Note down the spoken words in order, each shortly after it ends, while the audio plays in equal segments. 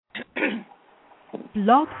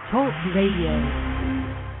Blog Talk Radio.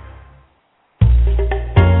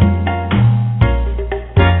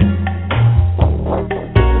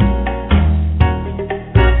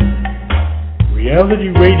 Reality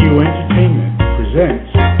Radio Entertainment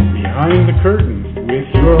presents Behind the Curtain with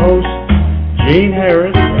your hosts, Jane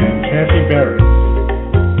Harris and Kathy Barrett.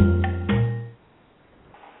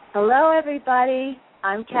 Hello, everybody.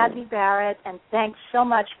 I'm Kathy Barrett, and thanks so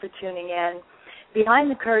much for tuning in.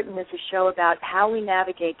 Behind the Curtain is a show about how we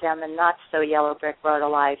navigate down the not-so-yellow brick road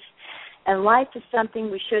of life. And life is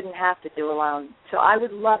something we shouldn't have to do alone. So I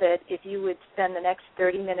would love it if you would spend the next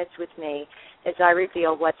 30 minutes with me as I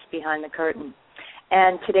reveal what's behind the curtain.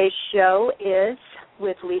 And today's show is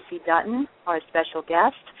with Lisi Dutton, our special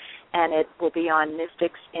guest, and it will be on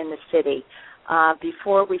Mystics in the City.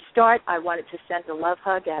 Before we start, I wanted to send a love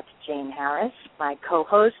hug out to Jane Harris, my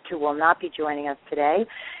co-host, who will not be joining us today.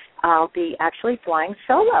 I'll be actually flying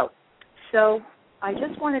solo. So I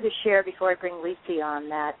just wanted to share before I bring Lisi on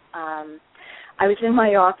that I was in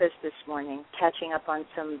my office this morning catching up on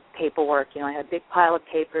some paperwork. You know, I had a big pile of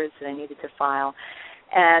papers that I needed to file,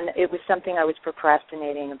 and it was something I was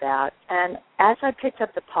procrastinating about. And as I picked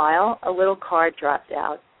up the pile, a little card dropped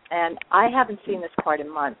out. And I haven't seen this card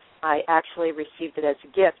in months. I actually received it as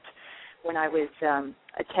a gift when I was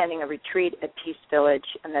attending a retreat at Peace Village,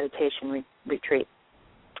 a meditation retreat.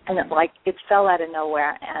 And it fell out of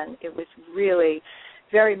nowhere, and it was really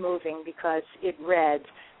very moving because it read,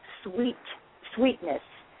 Sweetness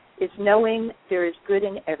is knowing there is good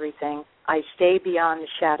in everything. I stay beyond the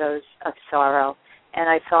shadows of sorrow. And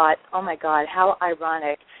I thought, oh, my God, how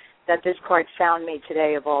ironic that this card found me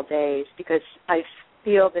today of all days, because I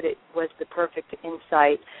feel that it was the perfect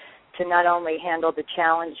insight to not only handle the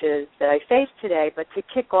challenges that I face today, but to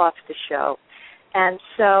kick off the show. And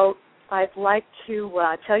so I'd like to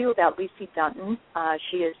tell you about Lisi Dutton.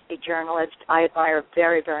 She is a journalist I admire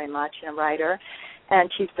very, very much, and a writer.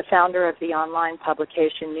 And she's the founder of the online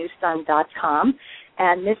publication newsun.com.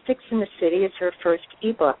 And Mystics in the City is her first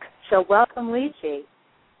ebook. So welcome, Lisi.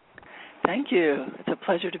 Thank you. It's a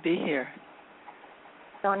pleasure to be here.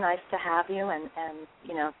 So nice to have you, and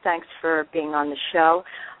thanks for being on the show.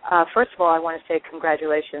 First of all, I want to say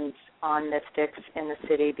congratulations on Mystics in the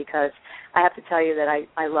City, because I have to tell you that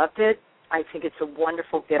I loved it. I think it's a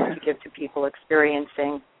wonderful gift to give to people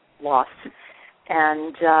experiencing loss.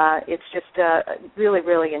 And it's just a really,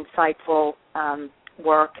 really insightful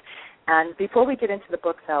work. And before we get into the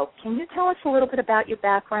book, though, can you tell us a little bit about your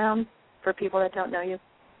background for people that don't know you?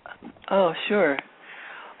 Oh, sure.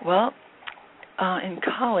 Well, in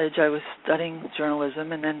college, I was studying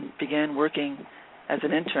journalism and then began working as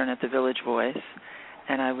an intern at the Village Voice,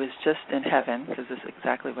 and I was just in heaven because this is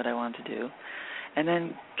exactly what I wanted to do, and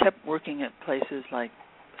then kept working at places like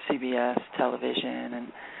CBS television and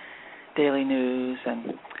Daily News, and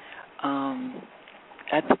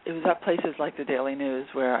it was at places like the Daily News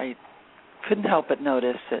where I couldn't help but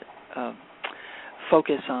notice that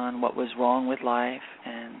focus on what was wrong with life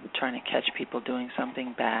and trying to catch people doing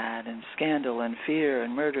something bad, and scandal and fear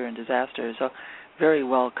and murder and disaster. So very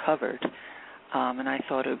well covered. And I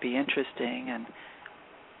thought it would be interesting and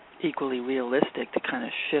equally realistic to kind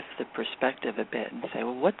of shift the perspective a bit and say,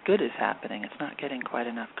 well, what good is happening? It's not getting quite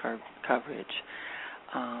enough coverage.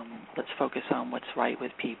 Let's focus on what's right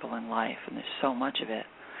with people in life, and there's so much of it.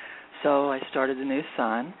 So I started the New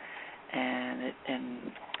Sun, and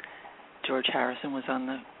George Harrison was on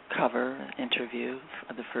the cover interview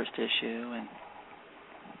of the first issue, and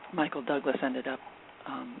Michael Douglas ended up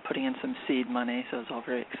putting in some seed money, so it was all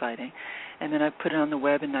very exciting. And then I put it on the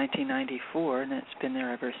web in 1994, and it's been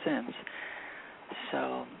there ever since.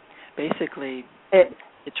 So basically, it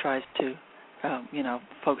tries to,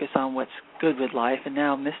 focus on what's good with life, and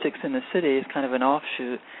now Mystics in the City is kind of an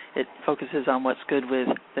offshoot. It focuses on what's good with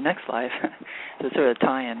the next life. There's sort of a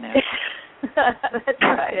tie-in there. That's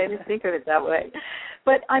right. I didn't think of it that way.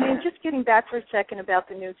 But, just getting back for a second about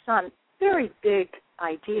the New Sun, very big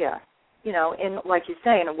idea, in, like you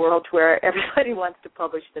say, in a world where everybody wants to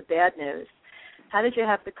publish the bad news. How did you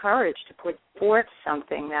have the courage to put forth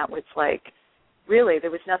something that was like, really,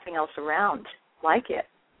 there was nothing else around like it?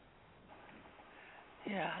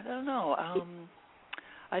 Yeah, I don't know.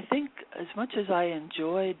 I think as much as I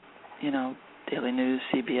enjoyed, Daily News,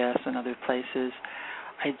 CBS, and other places,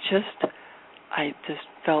 I just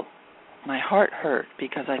felt my heart hurt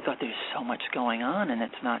because I thought there's so much going on and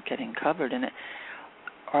it's not getting covered. And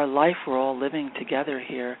our life we're all living together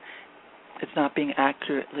here, it's not being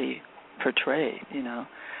accurately portrayed,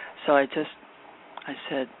 So I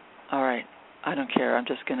said, all right, I don't care. I'm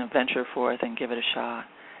just going to venture forth and give it a shot.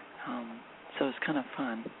 So it was kind of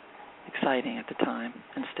fun, exciting at the time,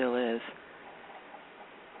 and still is.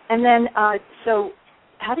 And then, so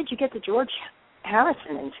how did you get the George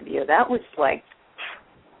Harrison interview? That was like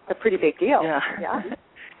a pretty big deal. Yeah. Yeah.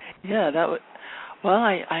 Yeah, that was. Well,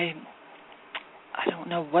 I don't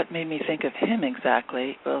know what made me think of him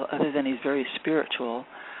exactly, other than he's very spiritual.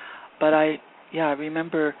 But I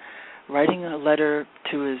remember writing a letter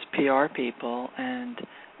to his PR people and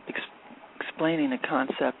explaining the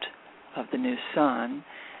concept of the new sun.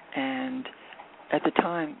 And at the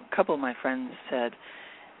time, a couple of my friends said,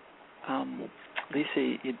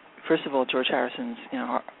 Lisa, first of all, George Harrison's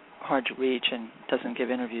hard to reach and doesn't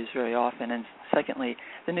give interviews very often. And secondly,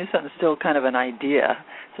 the new sun is still kind of an idea,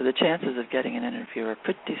 so the chances of getting an interview are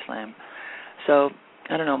pretty slim. So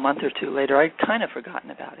I don't know, a month or two later, I'd kind of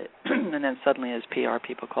forgotten about it. And then suddenly his PR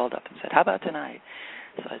people called up and said, how about tonight?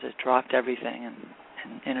 So I just dropped everything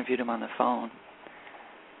and interviewed him on the phone.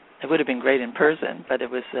 It would have been great in person, but it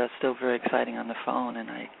was still very exciting on the phone, and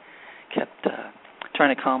I kept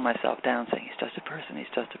trying to calm myself down, saying, he's just a person,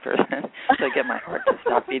 so I get my heart to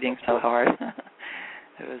stop beating so hard.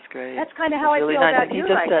 It was great. That's kind of how I really feel about you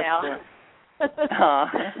right now.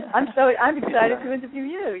 I'm excited to interview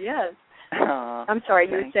you, yes. I'm sorry,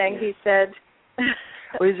 you were saying he said...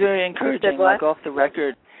 Well, he's very encouraging, like off the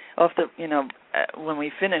record. When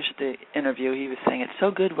we finished the interview, he was saying, it's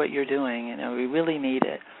so good what you're doing, we really need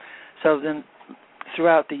it. So then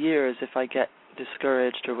throughout the years, if I get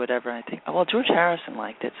discouraged or whatever, I think, well, George Harrison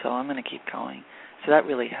liked it, so I'm going to keep going. So that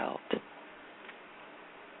really helped.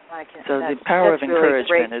 So the power of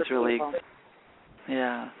encouragement is really,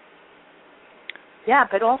 yeah. Yeah,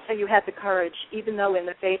 but also you had the courage, even though in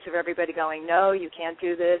the face of everybody going, no, you can't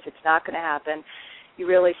do this, it's not going to happen, you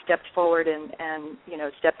really stepped forward and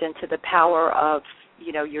stepped into the power of,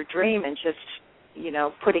 your dream and just,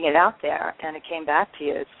 putting it out there, and it came back to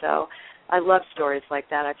you. So I love stories like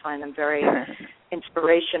that. I find them very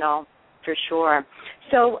inspirational, for sure.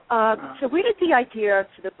 So where did the idea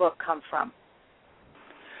for the book come from?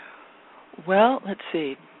 Well, let's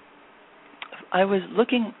see. I was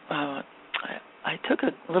looking, I took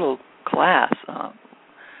a little class, a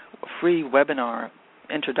free webinar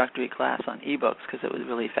introductory class on ebooks because it was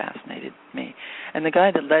really fascinated me. And the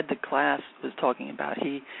guy that led the class was talking about,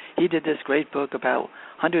 he did this great book about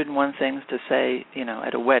 101 things to say,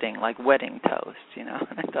 at a wedding, like wedding toast, And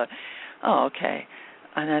I thought, oh, okay.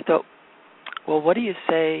 And I thought, well, what do you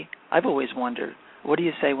say? I've always wondered, what do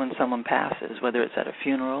you say when someone passes, whether it's at a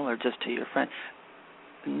funeral or just to your friend?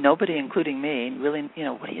 Nobody, including me, really,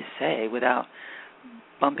 what do you say without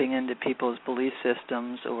bumping into people's belief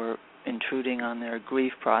systems or intruding on their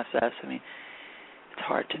grief process? I mean, it's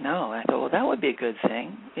hard to know. I thought, well, that would be a good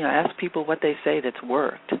thing. Ask people what they say that's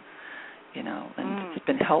worked, and it's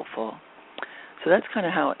been helpful. So that's kind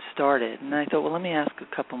of how it started. And I thought, well, let me ask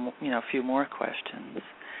a few more questions.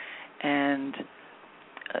 And,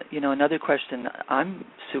 another question I'm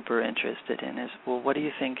super interested in is, well, what do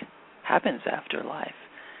you think happens after life?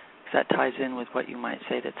 Because that ties in with what you might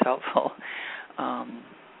say that's helpful.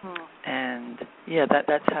 And,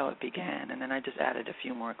 that's how it began. And then I just added a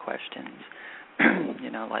few more questions,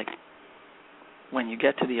 like when you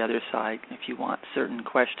get to the other side, if you want certain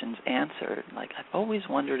questions answered, like I've always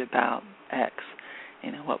wondered about X,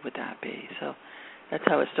 what would that be? So that's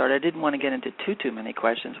how it started. I didn't want to get into too many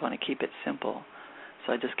questions, want to keep it simple.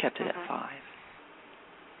 So I just kept it at 5.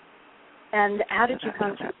 And how did you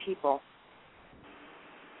come to the people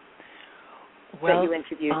that you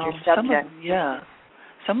interviewed, your subject?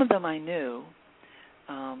 Some of them I knew,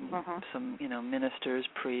 some, ministers,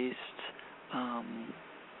 priests,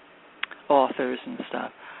 authors and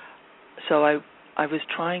stuff. So I was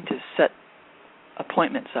trying to set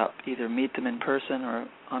appointments up, either meet them in person or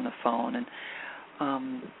on the phone.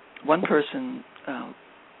 And one person,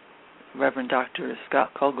 Reverend Dr.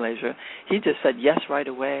 Scott Colglazier, he just said yes right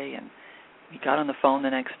away, and we got on the phone the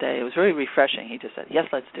next day. It was very refreshing. He just said, yes,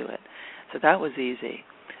 let's do it. So that was easy.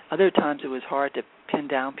 Other times it was hard to pin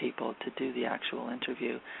down people to do the actual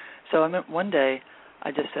interview. So I remember one day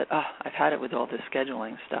I just said, I've had it with all this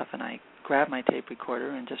scheduling stuff, and I grabbed my tape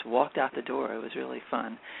recorder and just walked out the door. It was really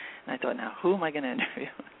fun. And I thought, now, who am I going to interview?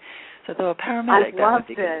 So I thought, a paramedic. I loved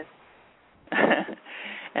it.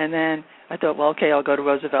 And then I thought, well, okay, I'll go to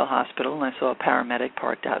Roosevelt Hospital, and I saw a paramedic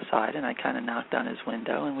parked outside, and I kind of knocked on his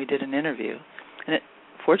window, and we did an interview. And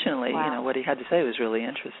fortunately, what he had to say was really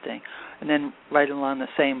interesting. And then right along the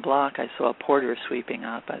same block, I saw a porter sweeping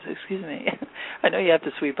up. I said, excuse me, I know you have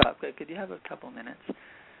to sweep up, but could you have a couple minutes?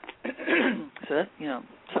 So that,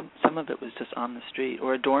 some of it was just on the street,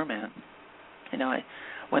 or a doorman. I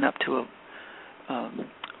went up to a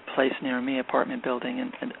place near me, apartment building,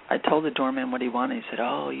 and I told the doorman what he wanted. He said,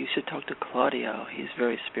 "Oh, you should talk to Claudio. He's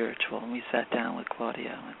very spiritual." And we sat down with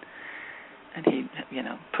Claudio, and he,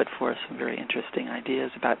 put forth some very interesting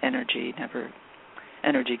ideas about energy.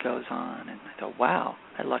 Energy goes on, and I thought, wow,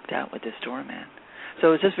 I lucked out with this doorman. So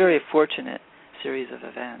it was just very fortunate series of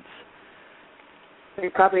events. You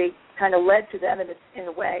probably kind of led to them in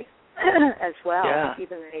a way as well,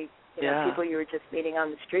 even the people you were just meeting on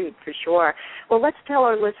the street, for sure. Well, let's tell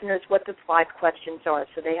our listeners what the 5 questions are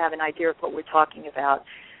so they have an idea of what we're talking about.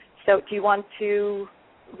 So do you want to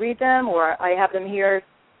read them, or I have them here?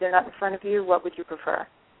 They're not in front of you. What would you prefer?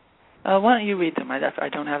 Why don't you read them? I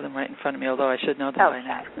don't have them right in front of me, although I should know them by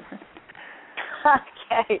now.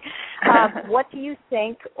 Okay. What do you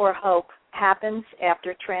think or hope happens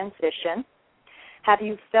after transition? Have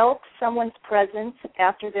you felt someone's presence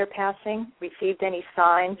after their passing? Received any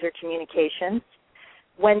signs or communications?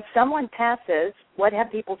 When someone passes, what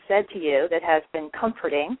have people said to you that has been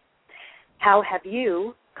comforting? How have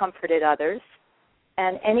you comforted others?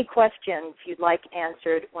 And any questions you'd like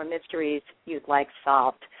answered or mysteries you'd like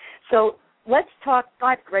solved. So let's talk,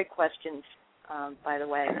 5 great questions, by the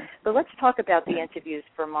way, but let's talk about the interviews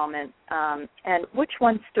for a moment. And which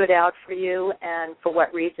one stood out for you and for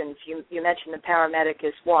what reasons? You mentioned the paramedic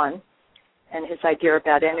is one and his idea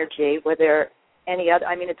about energy. Were there any other?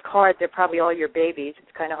 I mean, it's hard. They're probably all your babies.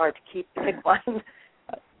 It's kind of hard to pick one,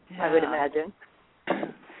 I would imagine.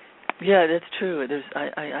 Yeah, that's true.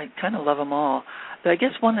 I kind of love them all. But I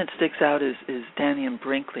guess one that sticks out is Dannion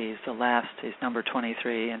Brinkley's, his number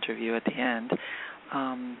 23 interview at the end,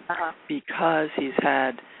 because he's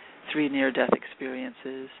had 3 near-death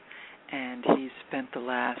experiences, and he's spent the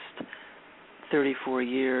last 34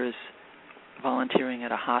 years volunteering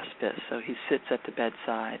at a hospice, so he sits at the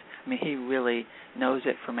bedside. I mean, he really knows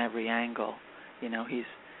it from every angle. He's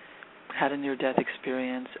had a near-death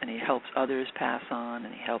experience, and he helps others pass on,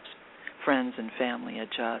 and he helps friends and family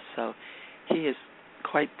adjust. So he is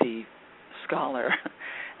quite the scholar,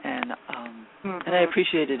 and I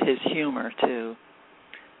appreciated his humor too,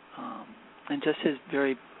 and just his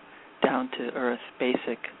very down-to-earth,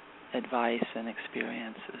 basic advice and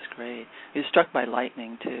experience. It was great. He was struck by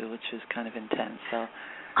lightning too, which was kind of intense. So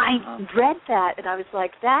I read that, and I was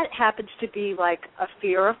like, that happens to be like a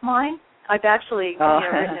fear of mine. I've actually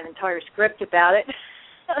written an entire script about it.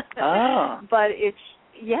 But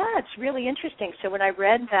it's really interesting. So when I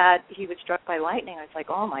read that he was struck by lightning, I was like,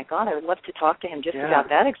 oh, my God, I would love to talk to him just about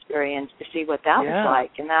that experience to see what that was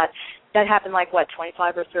like. And that happened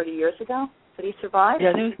 25 or 30 years ago that he survived? Yeah,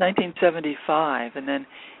 I think it was 1975, and then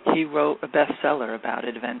he wrote a bestseller about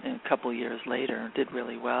it a couple years later, did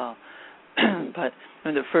really well. But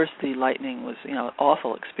the lightning was, an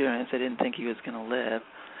awful experience. I didn't think he was going to live.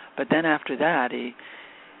 But then after that, he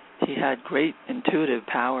had great intuitive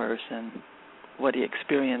powers, and what he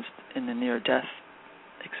experienced in the near-death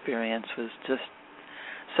experience was just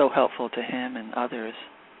so helpful to him and others,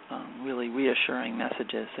 really reassuring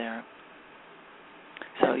messages there.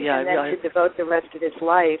 So, and then to devote the rest of his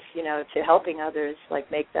life, to helping others,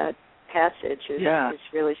 make that passage is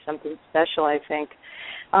really something special, I think.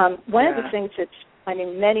 One of the things it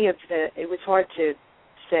was hard to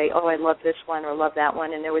say, oh, I love this one or love that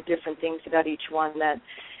one, and there were different things about each one that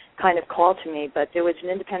kind of called to me, but there was an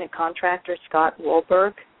independent contractor, Scott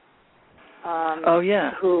Wahlberg,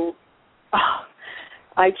 who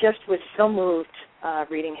I just was so moved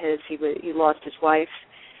reading his. He lost his wife,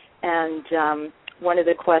 and one of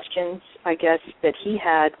the questions, I guess, that he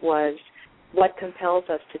had was, what compels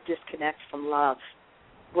us to disconnect from love?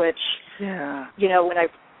 Which, when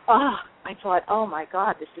I thought, oh, my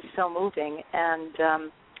God, this is so moving.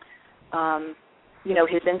 And,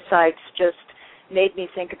 his insights just made me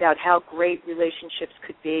think about how great relationships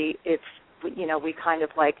could be if, we kind of,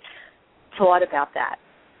 thought about that,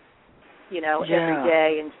 every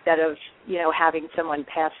day instead of, having someone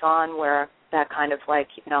pass on where that kind of,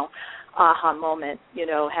 aha moment,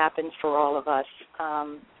 happens for all of us.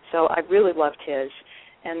 So I really loved his.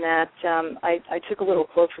 And that I took a little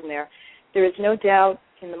quote from there. There is no doubt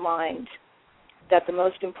in the mind that the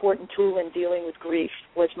most important tool in dealing with grief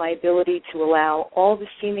was my ability to allow all the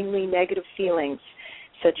seemingly negative feelings,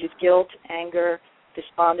 such as guilt, anger,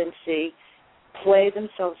 despondency, play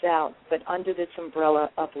themselves out, but under this umbrella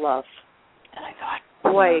of love. And I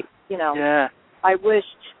thought, boy, I wished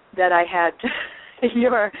that I had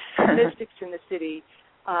your Mystics in the City,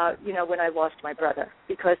 when I lost my brother,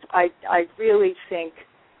 because I really think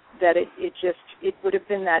that it would have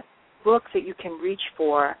been that book that you can reach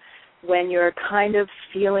for when you're kind of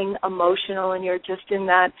feeling emotional and you're just in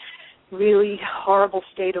that, really horrible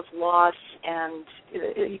state of loss, and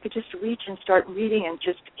you could just reach and start reading, and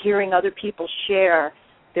just hearing other people share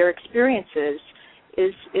their experiences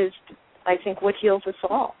is I think what heals us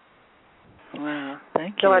all. Wow,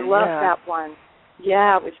 thank you. So I love that one.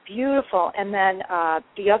 Yeah, it was beautiful. And then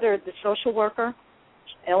the social worker,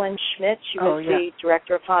 Ellen Schmidt, she was the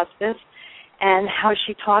director of hospice, and how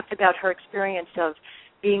she talked about her experience of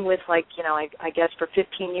being with, like, I guess for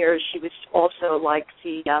 15 years she was also like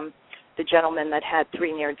the gentleman that had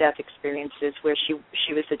 3 near-death experiences, where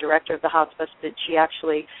she was the director of the hospice, but she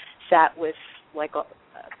actually sat with like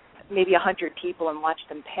maybe 100 people and watched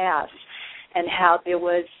them pass, and how there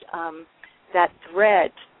was that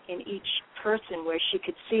thread in each person where she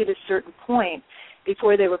could see at a certain point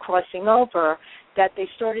before they were crossing over that they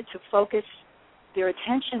started to focus their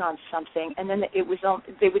attention on something, and then they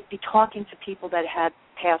would be talking to people that had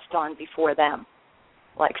passed on before them,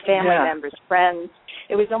 like family members, friends.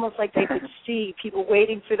 It was almost like they could see people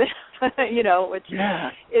waiting for them, which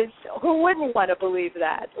is, who wouldn't want to believe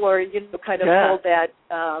that, or kind of hold that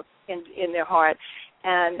in their heart.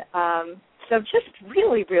 And so just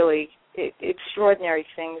really, really extraordinary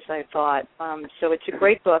things, I thought. So it's a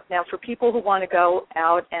great book. Now, for people who want to go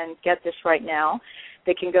out and get this right now,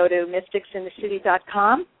 they can go to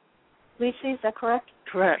mysticsinthecity.com. Lisa, is that correct?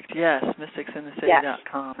 Correct, yes,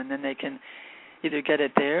 mysticsinthecity.com, and then they can either get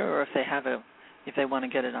it there, or if they want to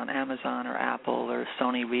get it on Amazon or Apple or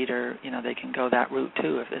Sony Reader, they can go that route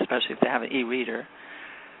too, especially if they have an e-reader.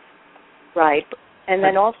 Right, and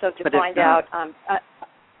then also to find out,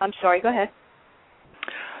 I'm sorry, go ahead.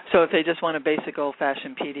 So if they just want a basic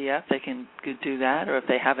old-fashioned PDF, they can do that, or if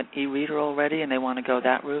they have an e-reader already and they want to go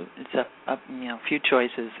that route, it's a few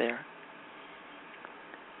choices there.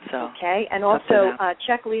 So okay, and also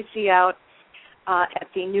check Lisi out at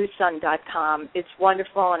thenewsun.com. It's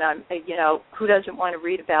wonderful, and who doesn't want to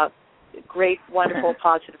read about great, wonderful,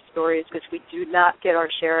 positive stories, because we do not get our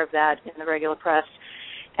share of that in the regular press.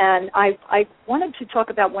 And I wanted to talk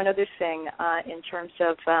about one other thing in terms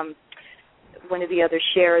of one of the other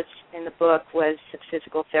shares in the book was a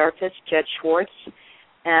physical therapist, Jed Schwartz.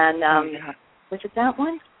 And was it that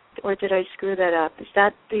one? Or did I screw that up? Is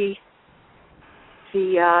that the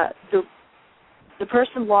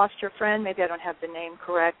person lost her friend? Maybe I don't have the name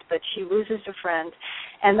correct, but she loses a friend.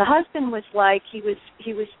 And the husband was like, he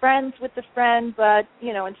was friends with the friend, but,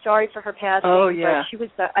 and sorry for her passing. Oh, yeah. But she was,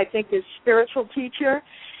 I think, his spiritual teacher.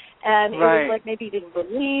 And it was like maybe he didn't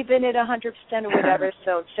believe in it 100% or whatever.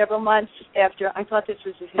 So several months after, I thought this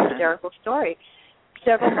was a hysterical story.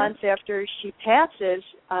 Several months after she passes,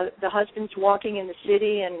 the husband's walking in the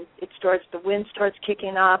city, and the wind starts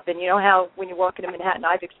kicking up. And you know how when you're walking in Manhattan,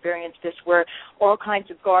 I've experienced this, where all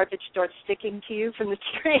kinds of garbage starts sticking to you from the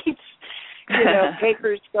streets.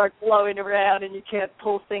 Papers start blowing around, and you can't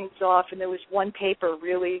pull things off. And there was one paper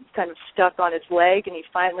really kind of stuck on his leg, and he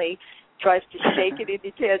finally tries to shake it, and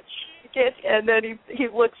he can't shake it, and then he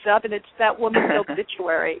looks up, and it's that woman's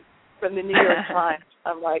obituary from the New York Times.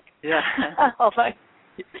 I'm like, oh my.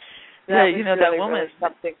 That really, that woman. Really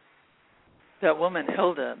something. That woman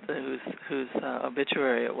Hilda, whose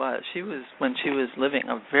obituary it was. She was, when she was living,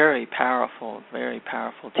 a very powerful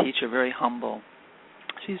teacher, very humble.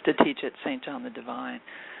 She used to teach at St. John the Divine,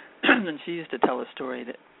 and she used to tell a story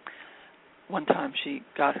that one time she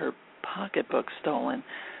got her pocketbook stolen.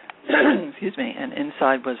 Excuse me, and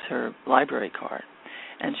inside was her library card,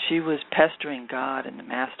 and she was pestering God and the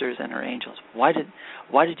masters and her angels. Why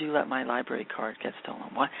did you let my library card get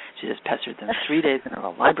stolen? Why? She just pestered them 3 days in a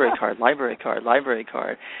row. Library card, library card, library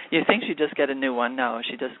card. You think she'd just get a new one? No,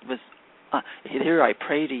 she just was. Here, I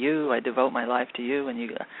pray to you, I devote my life to you, and you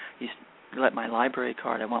let my library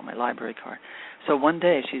card. I want my library card. So one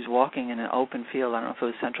day she's walking in an open field. I don't know if it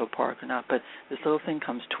was Central Park or not, but this little thing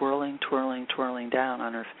comes twirling down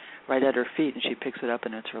on her, right at her feet, and she picks it up,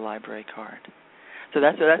 and it's her library card. So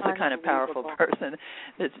that's the kind of powerful person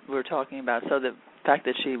that we're talking about. So the fact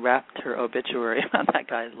that she wrapped her obituary on that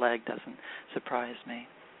guy's leg doesn't surprise me.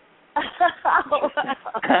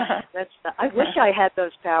 I wish I had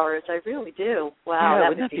those powers. I really do. Wow, yeah, that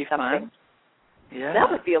wouldn't would be something. Fun? Yeah, that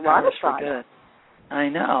would be a lot of fun. Good. I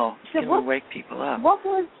know. So it would wake people up. What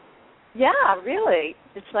was? Yeah, really.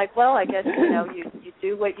 It's like, well, I guess you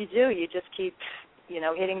do what you do. You just keep,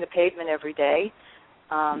 hitting the pavement every day,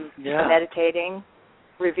 meditating,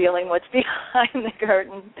 revealing what's behind the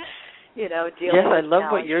curtain. Dealing Yes, I with love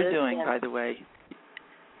what you're challenges, doing. By the way,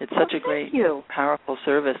 it's such a great, powerful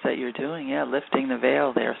service that you're doing. Yeah, lifting the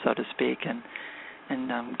veil there, so to speak, and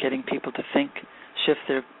getting people to think, shift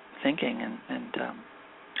their thinking, and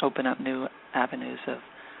open up new avenues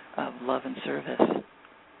of love and service.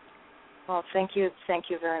 Well, thank you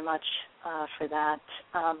very much for that.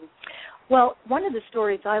 Well, one of the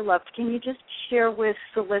stories I loved, can you just share with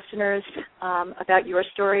the listeners about your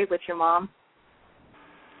story with your mom?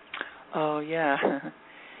 Oh, yeah.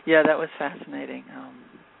 Yeah, that was fascinating.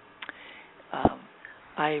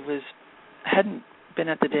 I hadn't been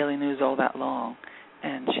at the Daily News all that long,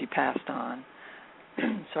 and she passed on.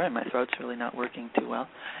 Sorry, my throat's really not working too well.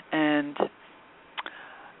 And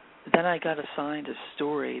then I got assigned a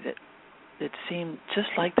story that seemed just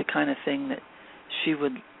like the kind of thing that she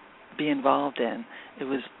would be involved in. It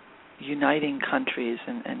was uniting countries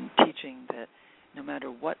and teaching that no matter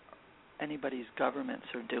what anybody's governments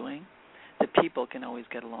are doing, that people can always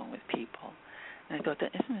get along with people. And I thought,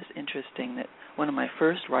 that isn't this interesting that one of my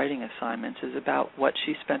first writing assignments is about what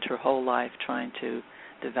she spent her whole life trying to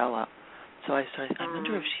develop. So I started, I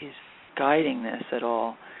wonder if she's guiding this at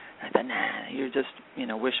all. And I thought, nah, you're just,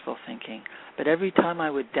 wishful thinking. But every time I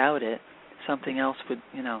would doubt it, something else would,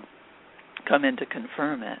 come in to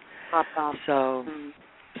confirm it. So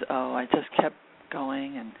I just kept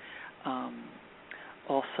going, and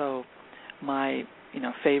also my,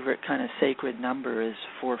 favorite kind of sacred number is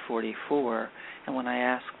 444. And when I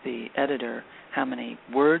asked the editor how many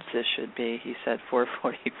words this should be, he said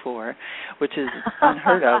 444, which is an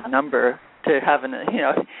unheard of number to have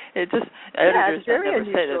it just, editors never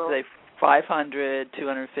say this, they 500,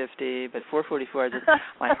 250, but 444,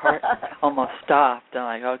 my heart almost stopped.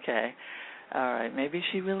 I'm like, okay, all right, maybe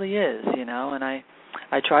she really is, and I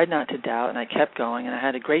tried not to doubt, and I kept going, and I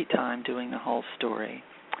had a great time doing the whole story.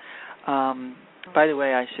 By the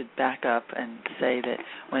way, I should back up and say that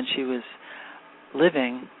when she was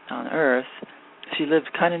living on Earth, she lived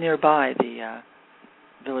kind of nearby the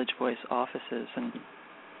Village Voice offices, and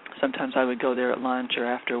sometimes I would go there at lunch or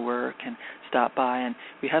after work and stop by, and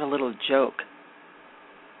we had a little joke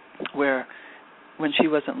where when she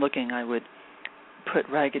wasn't looking, I would put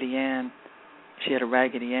Raggedy Ann, she had a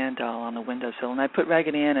Raggedy Ann doll on the windowsill, and I put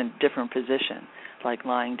Raggedy Ann in a different position, like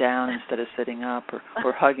lying down instead of sitting up, or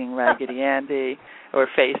hugging Raggedy Andy, or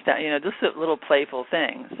face down, just little playful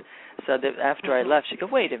things. So that after I left, she'd go,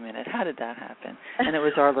 wait a minute, how did that happen? And it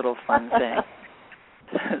was our little fun thing.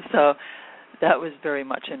 So that was very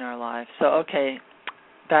much in our lives. So, okay,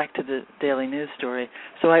 back to the Daily News story.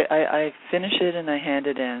 So I finish it and I hand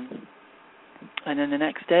it in. And then the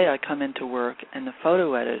next day I come into work and the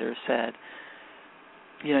photo editor said,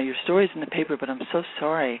 your story's in the paper, but I'm so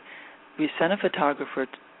sorry. We sent a photographer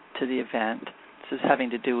to the event. This is having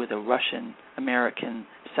to do with a Russian-American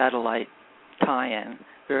satellite tie-in,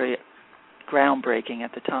 very groundbreaking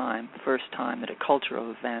at the time, first time that a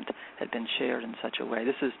cultural event had been shared in such a way.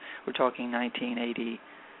 We're talking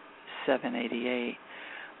 1987, 88.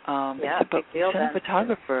 Big deal sent a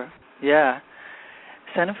photographer. Yeah.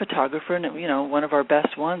 Sent a photographer, and one of our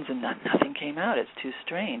best ones, and nothing came out. It's too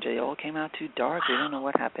strange. They all came out too dark. We don't know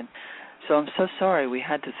what happened. So I'm so sorry. We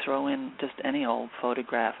had to throw in just any old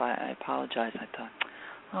photograph. I apologize. I thought,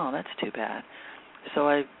 oh, that's too bad. So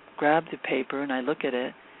I grabbed the paper and I look at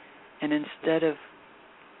it, and instead of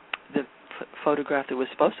the photograph that was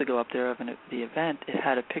supposed to go up there of the event, it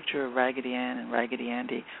had a picture of Raggedy Ann and Raggedy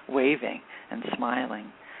Andy waving and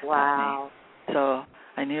smiling. Wow. At me. So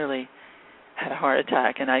I nearly had a heart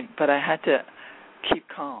attack, but I had to keep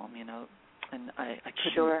calm, and I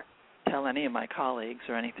couldn't tell any of my colleagues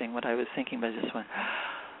or anything what I was thinking, but I just went,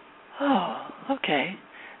 oh, okay,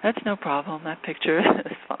 that's no problem. That picture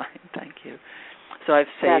is fine, thank you. So I've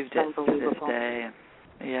saved it to this day,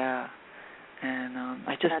 and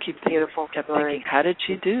I just kept thinking, how did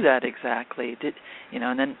she do that exactly?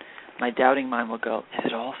 And then my doubting mind will go, is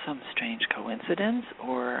it all some strange coincidence,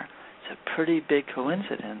 or it's a pretty big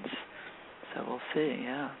coincidence? So we'll see,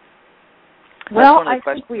 yeah. Well, I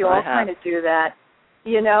think we all kind of do that.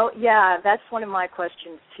 That's one of my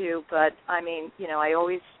questions too, but I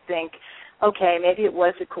always think, okay, maybe it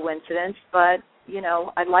was a coincidence, but,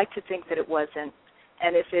 I'd like to think that it wasn't.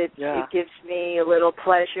 And if it gives me a little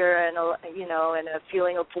pleasure and a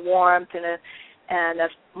feeling of warmth and a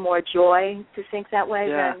more joy to think that way,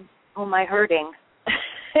 then who am I hurting?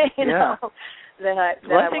 Then I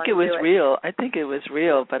think it was real. I think it was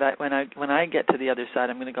real, but when I get to the other side,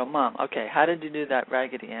 I'm going to go, Mom, okay, how did you do that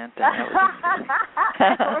Raggedy Ann thing?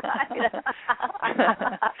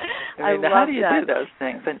 How do you do those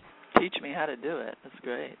things? And teach me how to do it. That's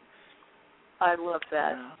great. I love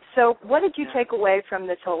that. So what did you take away from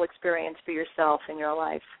this whole experience for yourself in your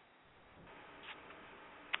life?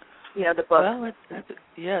 The book. Well,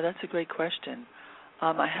 that's a great question.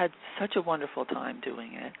 I had such a wonderful time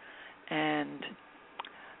doing it. And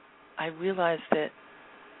I realized that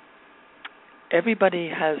everybody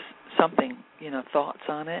has something, thoughts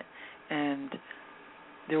on it, and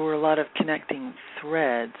there were a lot of connecting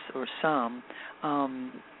threads, or some.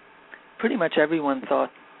 Pretty much everyone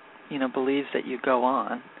believes that you go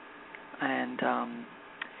on, and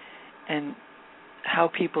how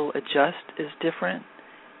people adjust is different.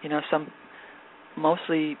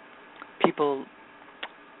 Mostly people.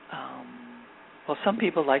 Some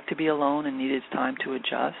people like to be alone and needed time to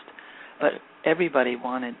adjust, but everybody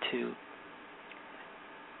wanted to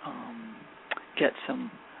get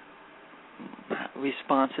some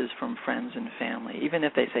responses from friends and family. Even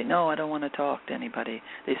if they say, no, I don't want to talk to anybody,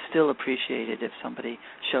 they still appreciate it if somebody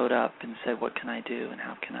showed up and said, what can I do and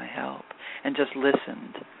how can I help? And just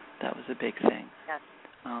listened. That was a big thing. Yes.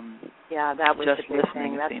 That was just the big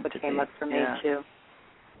thing. That's what came up for me, too.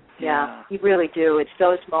 Yeah, you really do. It's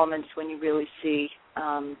those moments when you really see,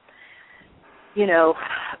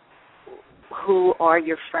 who are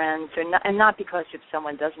your friends, and not because if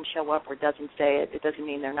someone doesn't show up or doesn't say it, it doesn't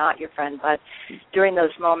mean they're not your friend, but during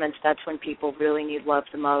those moments, that's when people really need love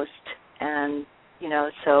the most. And,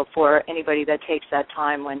 so for anybody that takes that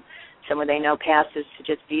time when someone they know passes to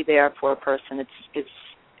just be there for a person,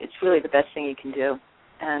 it's really the best thing you can do.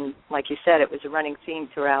 And like you said, it was a running theme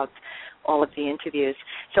throughout all of the interviews.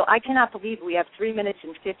 So I cannot believe we have 3 minutes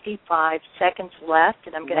and 55 seconds left,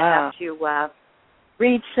 and I'm going to have to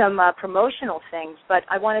read some promotional things. But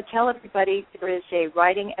I want to tell everybody there is a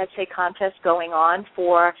writing essay contest going on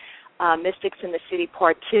for Mystics in the City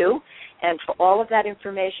Part 2. And for all of that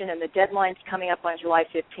information, and the deadline's coming up on July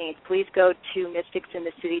 15th, please go to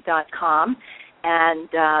mysticsinthecity.com and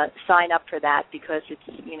sign up for that, because it's,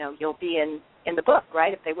 you'll be in the book,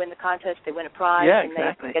 right? If they win the contest, they win a prize, and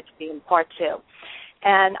exactly. They get to be in Part 2.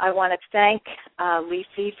 And I want to thank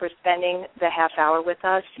Lisi for spending the half hour with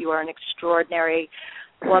us. You are an extraordinary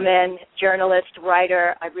woman, journalist,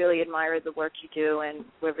 writer. I really admire the work you do, and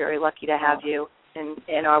we're very lucky to have you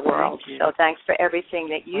in our world. So thanks for everything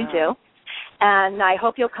that you do. And I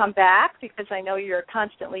hope you'll come back, because I know you're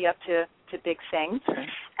constantly up to big things.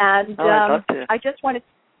 And I'd love to. I just wanted.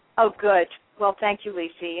 Oh, good. Well, thank you,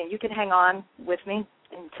 Lisi, and you can hang on with me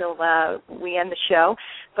until we end the show.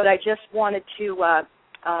 But I just wanted to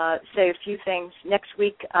say a few things. Next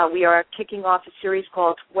week, we are kicking off a series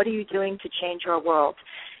called What Are You Doing to Change Your World?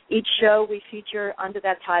 Each show we feature under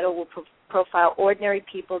that title will profile ordinary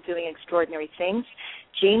people doing extraordinary things.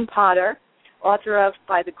 Jean Potter, author of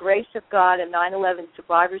By the Grace of God, a 9/11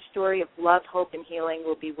 survivor story of love, hope, and healing,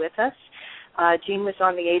 will be with us. Jean was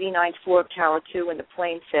on the 89th floor of Tower 2 when the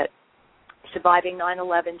plane hit. Surviving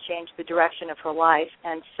 9/11 changed the direction of her life,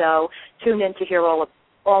 and so tune in to hear all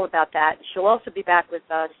about that. She'll also be back with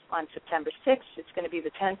us on September 6th. It's going to be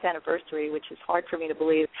the 10th anniversary, which is hard for me to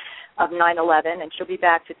believe, of 9/11, and she'll be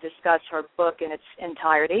back to discuss her book in its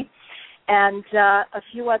entirety. And a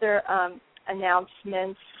few other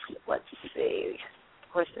announcements. Let's see.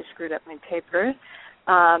 Of course, I screwed up my paper.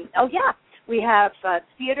 We have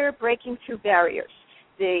Theater Breaking Through Barriers.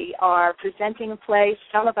 They are presenting a play,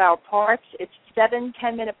 Some of Our Parts. It's 7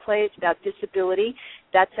 10-minute plays about disability.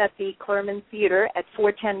 That's at the Clermont Theater at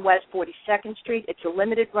 410 West 42nd Street. It's a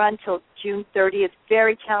limited run till June 30th.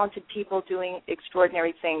 Very talented people doing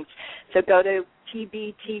extraordinary things. So go to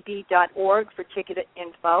tbtb.org for ticket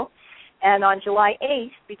info. And on July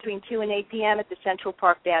 8th, between 2 and 8 p.m. at the Central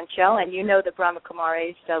Park Band Shell, and you know the Brahma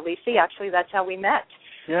Kumaris, Lisi, actually that's how we met.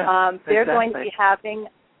 Yeah, they're going to be having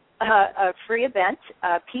a free event,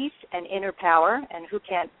 Peace and Inner Power, and who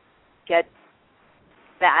can't get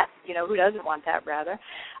that? Who doesn't want that, rather?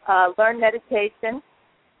 Learn meditation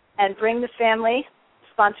and bring the family,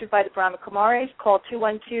 sponsored by the Brahma Kumaris. Call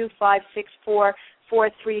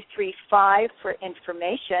 212-564-4335 for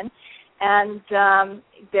information. And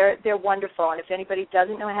they're wonderful. And if anybody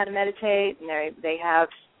doesn't know how to meditate, and they have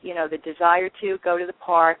the desire to, go to the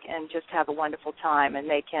park and just have a wonderful time. And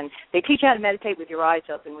they teach you how to meditate with your eyes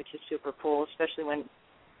open, which is super cool, especially when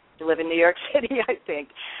you live in New York City, I think.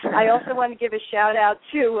 I also want to give a shout out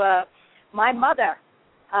to my mother.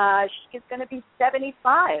 She's going to be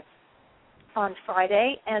 75 on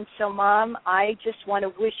Friday. And so, Mom, I just want to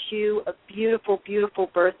wish you a beautiful, beautiful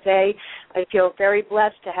birthday. I feel very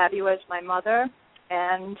blessed to have you as my mother.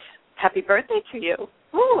 And happy birthday to you.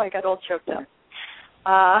 Ooh, I got all choked up.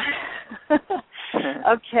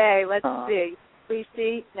 Okay, let's see.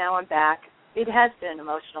 Lisi, now I'm back. It has been an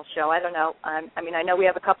emotional show. I don't know. I know we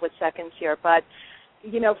have a couple of seconds here, but,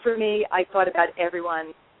 for me, I thought about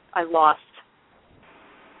everyone I lost.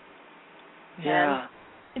 Yeah.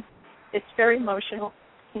 And it's very emotional,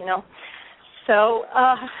 So,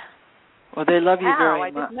 well, they love you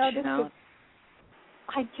very much,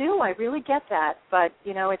 I do. I really get that. But,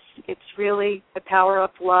 it's really the power of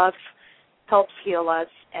love, helps heal us,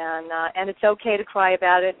 and it's okay to cry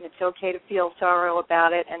about it, and it's okay to feel sorrow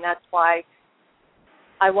about it, and that's why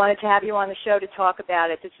I wanted to have you on the show to talk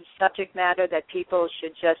about it. This is subject matter that people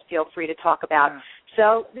should just feel free to talk about. Yeah.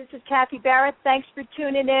 So this is Kathy Barrett. Thanks for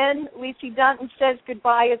tuning in. Lacey Dunton says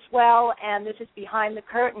goodbye as well, and this is Behind the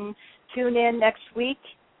Curtain. Tune in next week,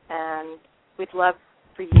 and with love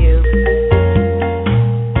for you.